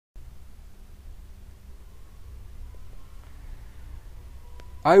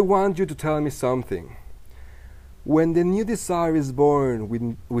I want you to tell me something. When the new desire is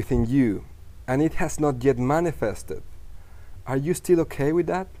born within you and it has not yet manifested, are you still okay with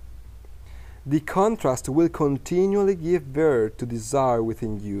that? The contrast will continually give birth to desire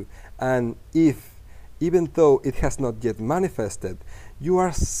within you, and if, even though it has not yet manifested, you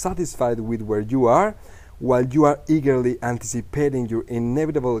are satisfied with where you are, while you are eagerly anticipating your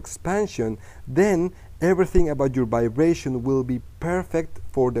inevitable expansion, then everything about your vibration will be perfect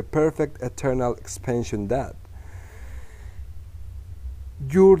for the perfect eternal expansion that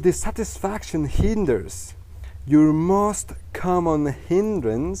your dissatisfaction hinders. Your most common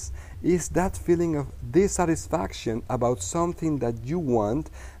hindrance is that feeling of dissatisfaction about something that you want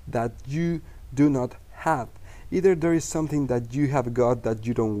that you do not have. Either there is something that you have got that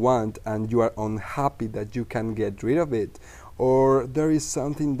you don't want and you are unhappy that you can get rid of it, or there is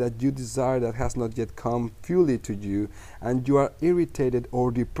something that you desire that has not yet come fully to you and you are irritated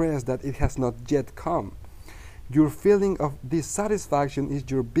or depressed that it has not yet come. Your feeling of dissatisfaction is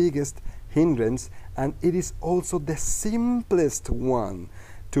your biggest hindrance, and it is also the simplest one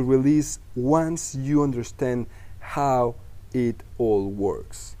to release once you understand how it all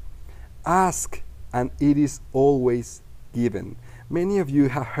works. Ask, and it is always given. Many of you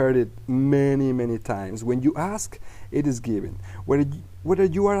have heard it many times. When you ask, it is given. Whether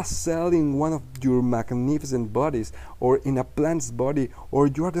you are a cell in one of your magnificent bodies, or in a plant's body, or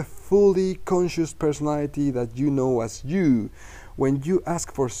you are the fully conscious personality that you know as you, when you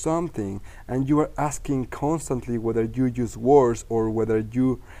ask for something and you are asking constantly whether you use words or whether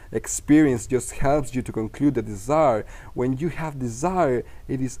your experience just helps you to conclude the desire, when you have desire,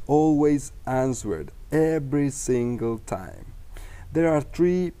 it is always answered every single time. There are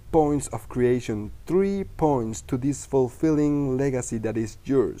 3 points of creation, 3 points to this fulfilling legacy that is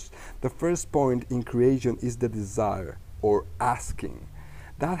yours. The first point in creation is the desire, or asking.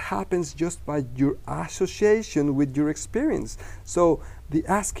 That happens just by your association with your experience. So the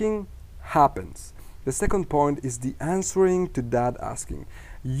asking happens. The second point is the answering to that asking.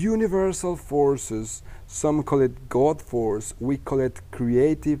 Universal forces, some call it God force, we call it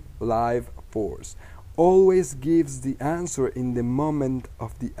creative life force, always gives the answer in the moment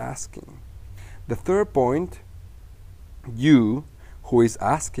of the asking. The third point, you, who is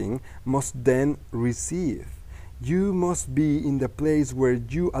asking, must then receive. You must be in the place where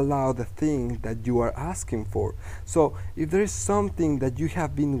you allow the thing that you are asking for. So if there is something that you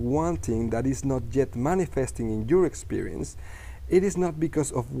have been wanting that is not yet manifesting in your experience, it is not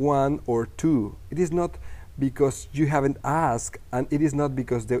because of 1 or 2. It is not because you haven't asked, and it is not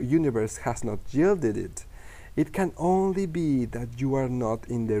because the universe has not yielded it. It can only be that you are not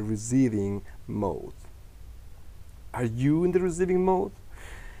in the receiving mode. Are you in the receiving mode?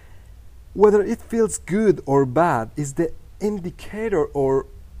 Whether it feels good or bad is the indicator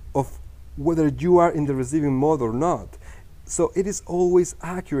of whether you are in the receiving mode or not. So it is always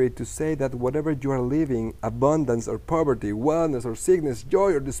accurate to say that whatever you are living, abundance or poverty, wellness or sickness,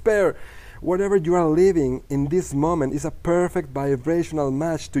 joy or despair, whatever you are living in this moment is a perfect vibrational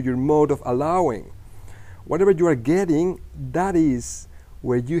match to your mode of allowing. Whatever you are getting, that is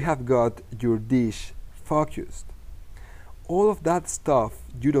where you have got your dish focused. All of that stuff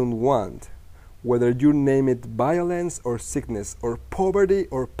you don't want, whether you name it violence or sickness or poverty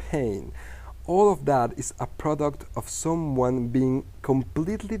or pain, all of that is a product of someone being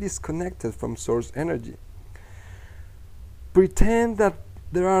completely disconnected from source energy. Pretend that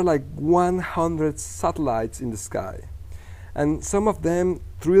there are like 100 satellites in the sky, and some of them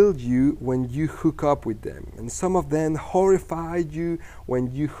thrill you when you hook up with them, and some of them horrify you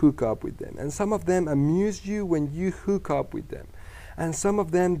when you hook up with them, and some of them amuse you when you hook up with them, and some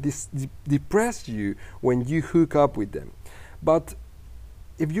of them depress you when you hook up with them. But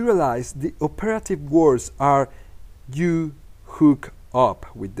if you realize the operative words are you hook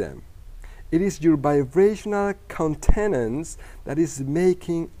up with them, it is your vibrational countenance that is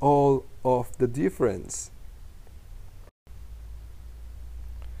making all of the difference.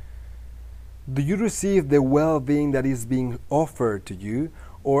 Do you receive the well-being that is being offered to you,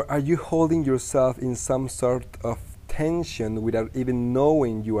 or are you holding yourself in some sort of tension without even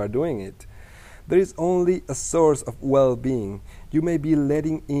knowing you are doing it? There is only a source of well-being. You may be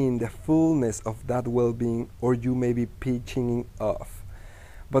letting in the fullness of that well-being, or you may be pitching off.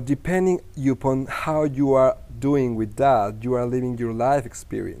 But depending upon how you are doing with that, you are living your life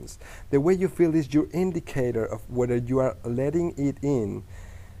experience. The way you feel is your indicator of whether you are letting it in.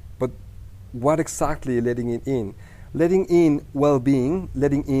 But what exactly letting it in? letting in well-being,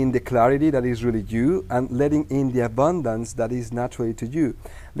 letting in the clarity that is really you, and letting in the abundance that is naturally to you,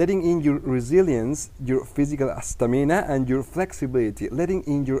 letting in your resilience, your physical stamina, and your flexibility, letting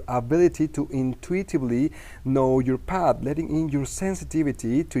in your ability to intuitively know your path, letting in your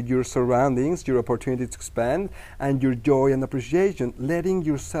sensitivity to your surroundings, your opportunity to expand, and your joy and appreciation, letting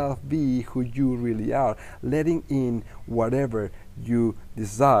yourself be who you really are, letting in whatever you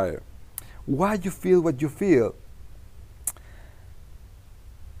desire. Why you feel what you feel?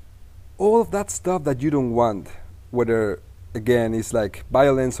 All of that stuff that you don't want, whether again it's like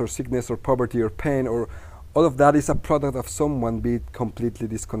violence or sickness or poverty or pain, or all of that is a product of someone being completely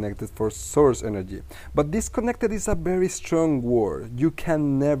disconnected for source energy. But disconnected is a very strong word. You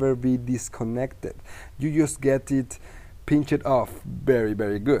can never be disconnected. You just get it pinched off very,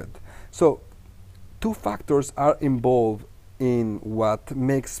 very good. So two factors are involved in what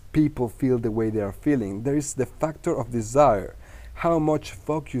makes people feel the way they are feeling. There is the factor of desire, how much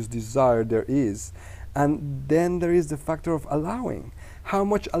focused desire there is, and then there is the factor of allowing, how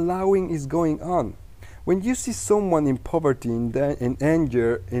much allowing is going on. When you see someone in poverty, in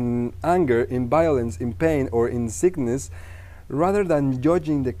anger, in violence, in pain, or in sickness, rather than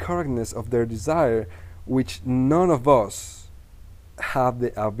judging the correctness of their desire, which none of us have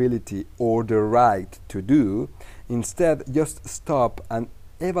the ability or the right to do, instead just stop and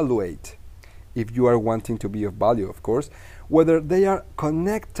evaluate, if you are wanting to be of value, of course, whether they are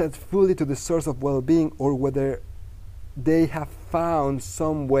connected fully to the source of well-being, or whether they have found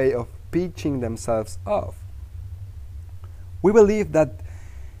some way of pitching themselves off. We believe that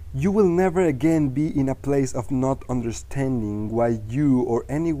you will never again be in a place of not understanding why you or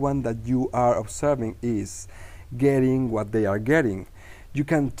anyone that you are observing is getting what they are getting. You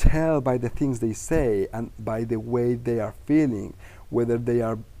can tell by the things they say and by the way they are feeling whether they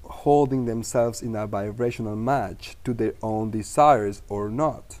are holding themselves in a vibrational match to their own desires or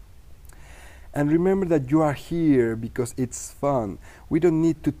not. And remember that you are here because it's fun. We don't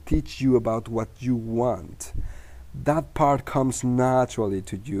need to teach you about what you want. That part comes naturally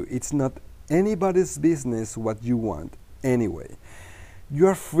to you. It's not anybody's business what you want anyway. You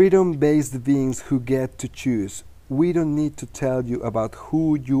are freedom-based beings who get to choose. We don't need to tell you about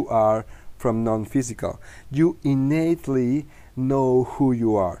who you are from non-physical. You innately know who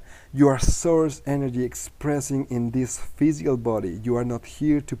you are. You are source energy expressing in this physical body. You are not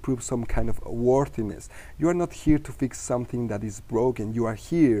here to prove some kind of worthiness. You are not here to fix something that is broken. You are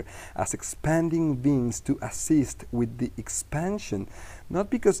here as expanding beings to assist with the expansion, not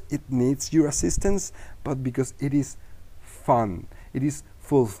because it needs your assistance, but because it is fun. It is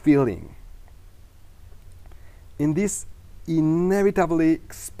fulfilling. In this inevitably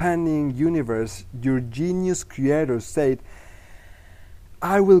expanding universe, your genius creator said,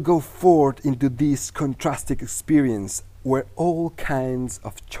 I will go forth into this contrasting experience where all kinds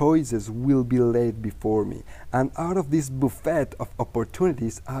of choices will be laid before me. And out of this buffet of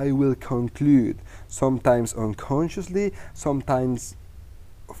opportunities, I will conclude, sometimes unconsciously, sometimes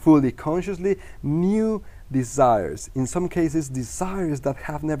fully consciously, new desires. In some cases, desires that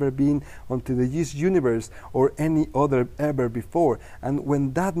have never been onto this universe or any other ever before. And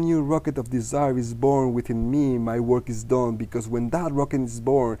when that new rocket of desire is born within me, my work is done, because when that rocket is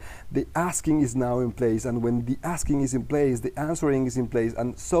born, the asking is now in place, and when the asking is in place, the answering is in place,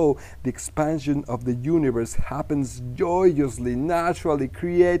 and so the expansion of the universe happens joyously, naturally,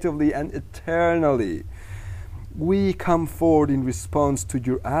 creatively, and eternally. We come forward in response to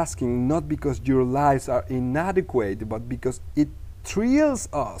your asking, not because your lives are inadequate, but because it thrills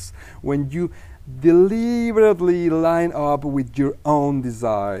us when you deliberately line up with your own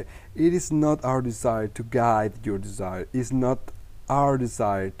desire. It is not our desire to guide your desire. It is not our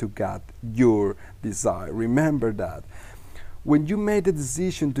desire to guide your desire. Remember that. When you made the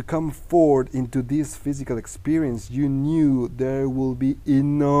decision to come forward into this physical experience, you knew there will be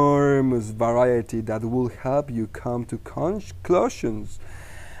enormous variety that will help you come to conclusions.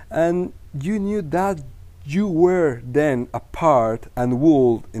 And you knew that you were then a part and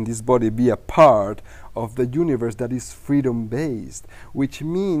would in this body be a part of the universe that is freedom-based, which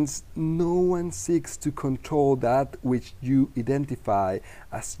means no one seeks to control that which you identify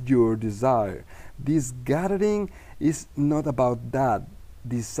as your desire. This gathering is not about that.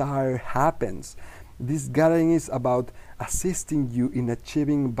 Desire happens. This gathering is about assisting you in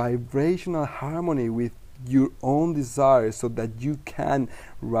achieving vibrational harmony with your own desires, so that you can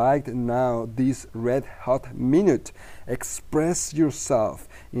right now, this red hot minute, express yourself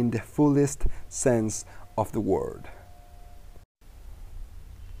in the fullest sense of the word.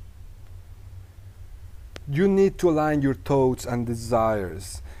 You need to align your thoughts and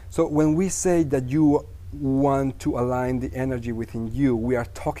desires. So when we say that you want to align the energy within you. We are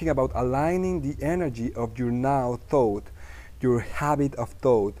talking about aligning the energy of your now thought, your habit of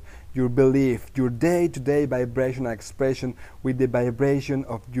thought, your belief, your day-to-day vibrational expression with the vibration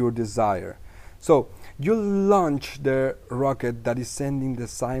of your desire. So you launch the rocket that is sending the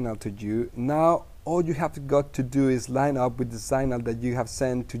signal to you. Now all you have got to do is line up with the signal that you have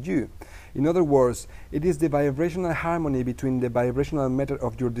sent to you. In other words, it is the vibrational harmony between the vibrational matter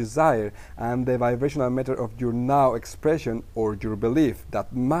of your desire and the vibrational matter of your now expression or your belief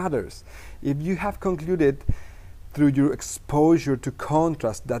that matters. If you have concluded through your exposure to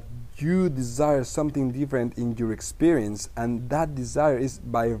contrast that you desire something different in your experience, and that desire is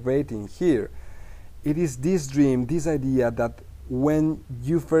vibrating here, it is this dream, this idea that when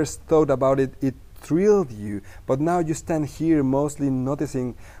you first thought about it, it thrilled you, but now you stand here mostly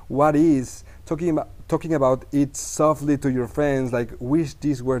noticing what is, talking about it softly to your friends, like wish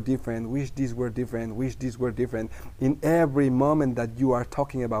this were different, wish this were different, wish this were different, in every moment that you are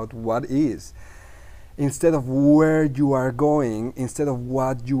talking about what is. Instead of where you are going, instead of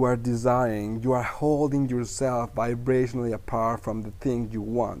what you are desiring, you are holding yourself vibrationally apart from the thing you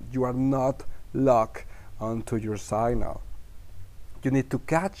want. You are not locked onto your signal. You need to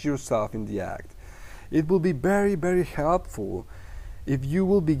catch yourself in the act. It will be very, very helpful if you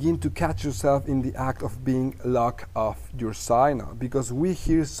will begin to catch yourself in the act of being locked off your signal, because we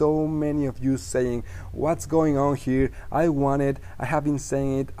hear so many of you saying, what's going on here? I want it, I have been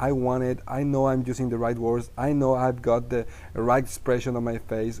saying it, I want it, I know I'm using the right words, I know I've got the right expression on my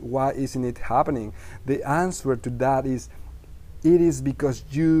face, why isn't it happening? The answer to that is, it is because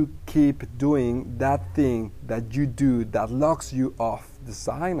you keep doing that thing that you do that locks you off the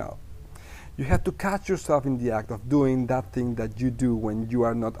signal. You have to catch yourself in the act of doing that thing that you do when you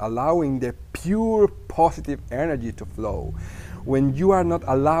are not allowing the pure positive energy to flow, when you are not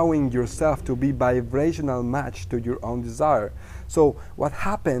allowing yourself to be vibrational match to your own desire. So what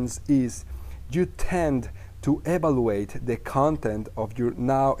happens is you tend to evaluate the content of your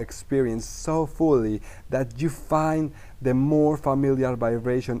now experience so fully that you find the more familiar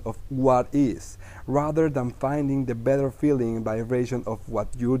vibration of what is, rather than finding the better feeling vibration of what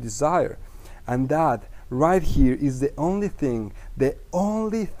you desire. And that right here is the only thing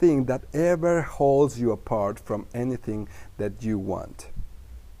that ever holds you apart from anything that you want.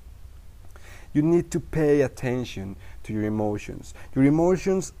 You need to pay attention to your emotions. Your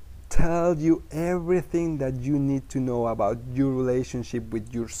emotions tell you everything that you need to know about your relationship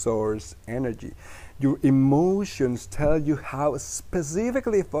with your source energy. Your emotions tell you how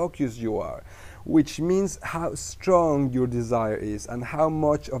specifically focused you are, which means how strong your desire is and how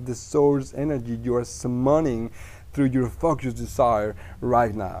much of the source energy you are summoning through your focused desire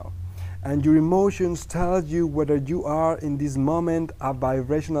right now. And your emotions tell you whether you are in this moment a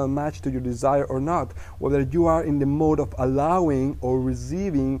vibrational match to your desire or not, whether you are in the mode of allowing or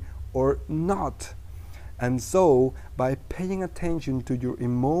receiving or not. And so, by paying attention to your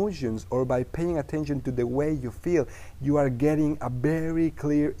emotions or by paying attention to the way you feel, you are getting a very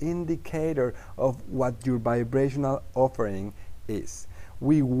clear indicator of what your vibrational offering is.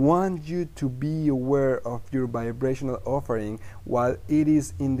 We want you to be aware of your vibrational offering while it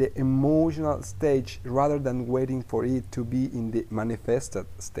is in the emotional stage rather than waiting for it to be in the manifested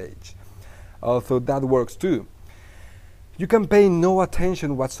stage. Also, that works too. You can pay no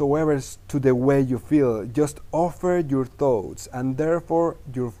attention whatsoever to the way you feel. Just offer your thoughts and therefore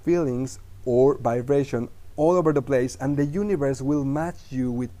your feelings or vibration all over the place, and the universe will match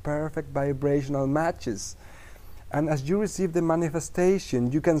you with perfect vibrational matches. And as you receive the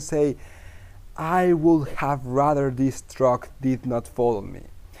manifestation, you can say, I would have rather this truck did not follow me.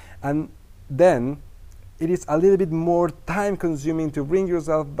 And then it is a little bit more time consuming to bring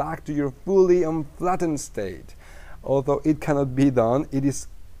yourself back to your fully unflattened state. Although it cannot be done, it is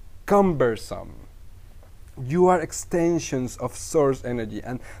cumbersome. You are extensions of source energy,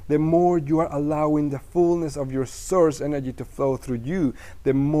 and the more you are allowing the fullness of your source energy to flow through you,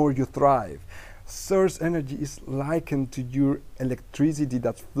 the more you thrive. Source energy is likened to your electricity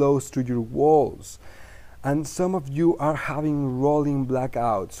that flows through your walls. And some of you are having rolling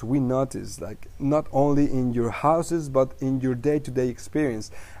blackouts. We notice, like, not only in your houses, but in your day-to-day experience,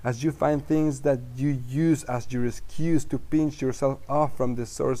 as you find things that you use as your excuse to pinch yourself off from the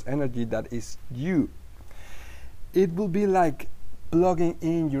source energy that is you. It will be like plugging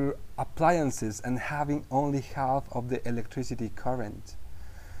in your appliances and having only half of the electricity current.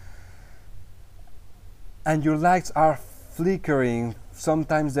 And your lights are flickering.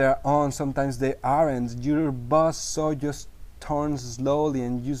 Sometimes they are on, sometimes they aren't. Your boss saw just turns slowly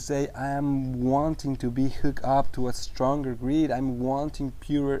and you say, I am wanting to be hooked up to a stronger grid, I'm wanting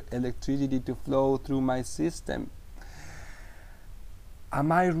pure electricity to flow through my system.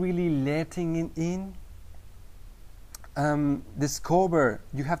 Am I really letting it in? You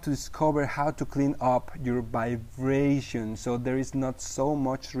have to discover how to clean up your vibration so there is not so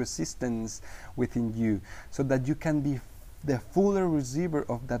much resistance within you, so that you can be the fuller receiver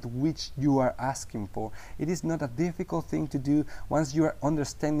of that which you are asking for. It is not a difficult thing to do once you are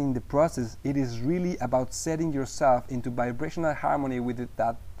understanding the process. It is really about setting yourself into vibrational harmony with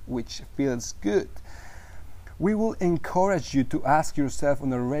that which feels good. We will encourage you to ask yourself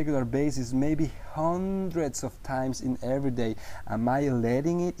on a regular basis, maybe hundreds of times in every day, am I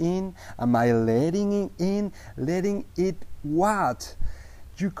letting it in? Am I letting it in? Letting it what?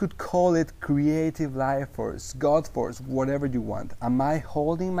 You could call it creative life force, God force, whatever you want. Am I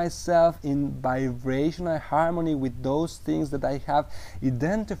holding myself in vibrational harmony with those things that I have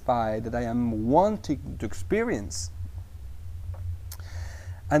identified that I am wanting to experience?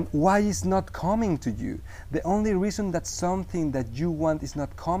 And why is not coming to you? The only reason that something that you want is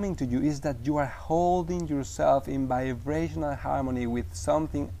not coming to you is that you are holding yourself in vibrational harmony with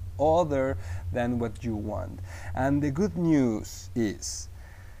something other than what you want. And the good news is,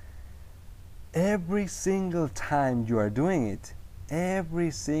 every single time you are doing it,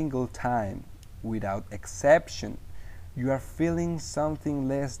 every single time, without exception, you are feeling something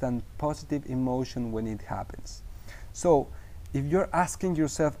less than positive emotion when it happens. So, if you're asking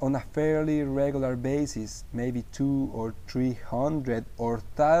yourself on a fairly regular basis, maybe 200 or 300 or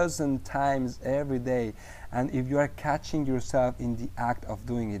 1,000 times every day, and if you are catching yourself in the act of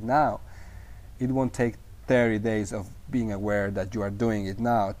doing it now, it won't take 30 days of being aware that you are doing it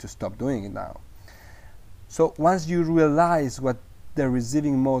now to stop doing it now. So once you realize what the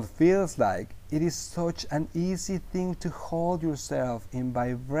receiving mode feels like, it is such an easy thing to hold yourself in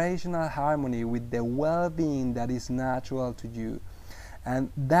vibrational harmony with the well-being that is natural to you. And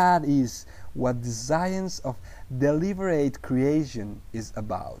that is what the science of deliberate creation is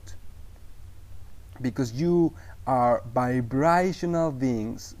about. Because you are vibrational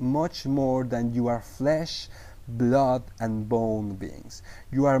beings much more than you are flesh, blood and bone beings.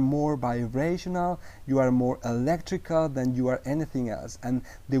 You are more vibrational, you are more electrical than you are anything else. And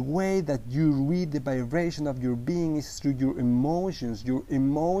the way that you read the vibration of your being is through your emotions. Your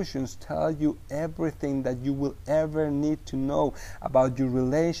emotions tell you everything that you will ever need to know about your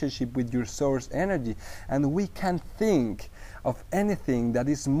relationship with your source energy. And we can't think of anything that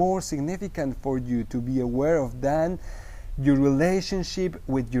is more significant for you to be aware of than your relationship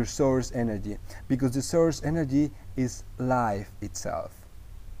with your source energy, because the source energy is life itself.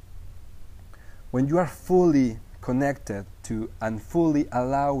 When you are fully connected to and fully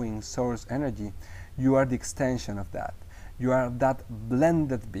allowing source energy, you are the extension of that. You are that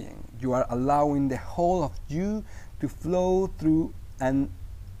blended being. You are allowing the whole of you to flow through and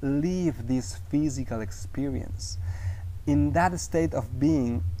live this physical experience. In that state of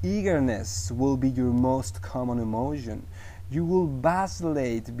being, eagerness will be your most common emotion. You will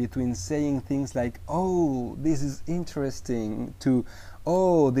vacillate between saying things like, oh, this is interesting, to,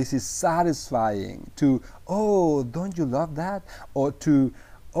 oh, this is satisfying, to, oh, don't you love that? Or to,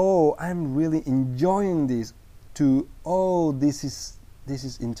 oh, I'm really enjoying this, to, oh, this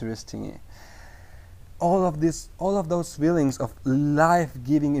is interesting. All of those feelings of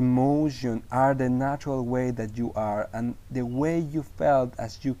life-giving emotion are the natural way that you are, and the way you felt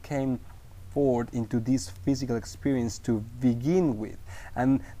as you came forward into this physical experience to begin with,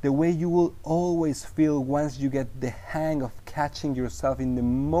 and the way you will always feel once you get the hang of catching yourself in the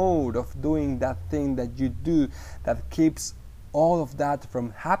mode of doing that thing that you do that keeps all of that from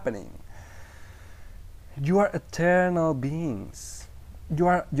happening. You are eternal beings. You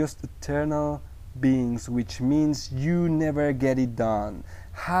are just eternal beings, which means you never get it done.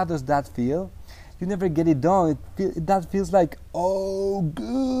 How does that feel? You never get it done. That feels like, oh,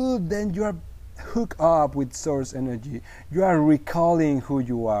 good. Then you are hooked up with source energy. You are recalling who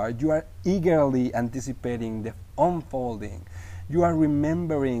you are. You are eagerly anticipating the unfolding. You are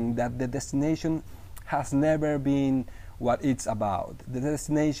remembering that the destination has never been what it's about. The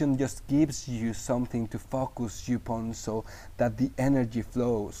destination just gives you something to focus you upon so that the energy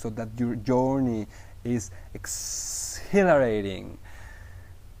flows, so that your journey is exhilarating.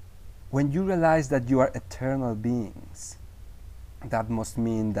 When you realize that you are eternal beings, that must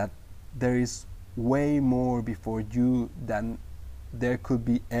mean that there is way more before you than there could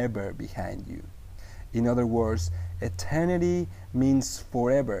be ever behind you. In other words, eternity means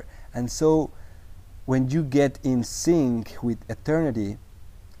forever. And so when you get in sync with eternity,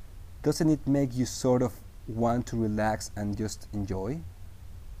 doesn't it make you sort of want to relax and just enjoy?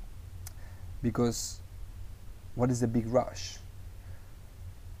 Because what is the big rush?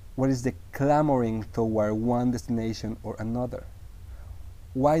 What is the clamoring toward one destination or another?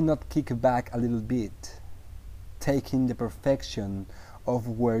 Why not kick back a little bit, take in the perfection of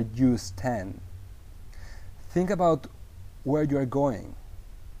where you stand? Think about where you are going.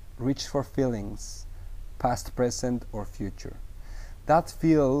 Reach for feelings, past, present, or future, that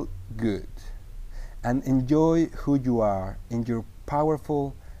feel good, and enjoy who you are in your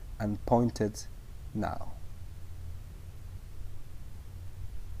powerful and pointed now.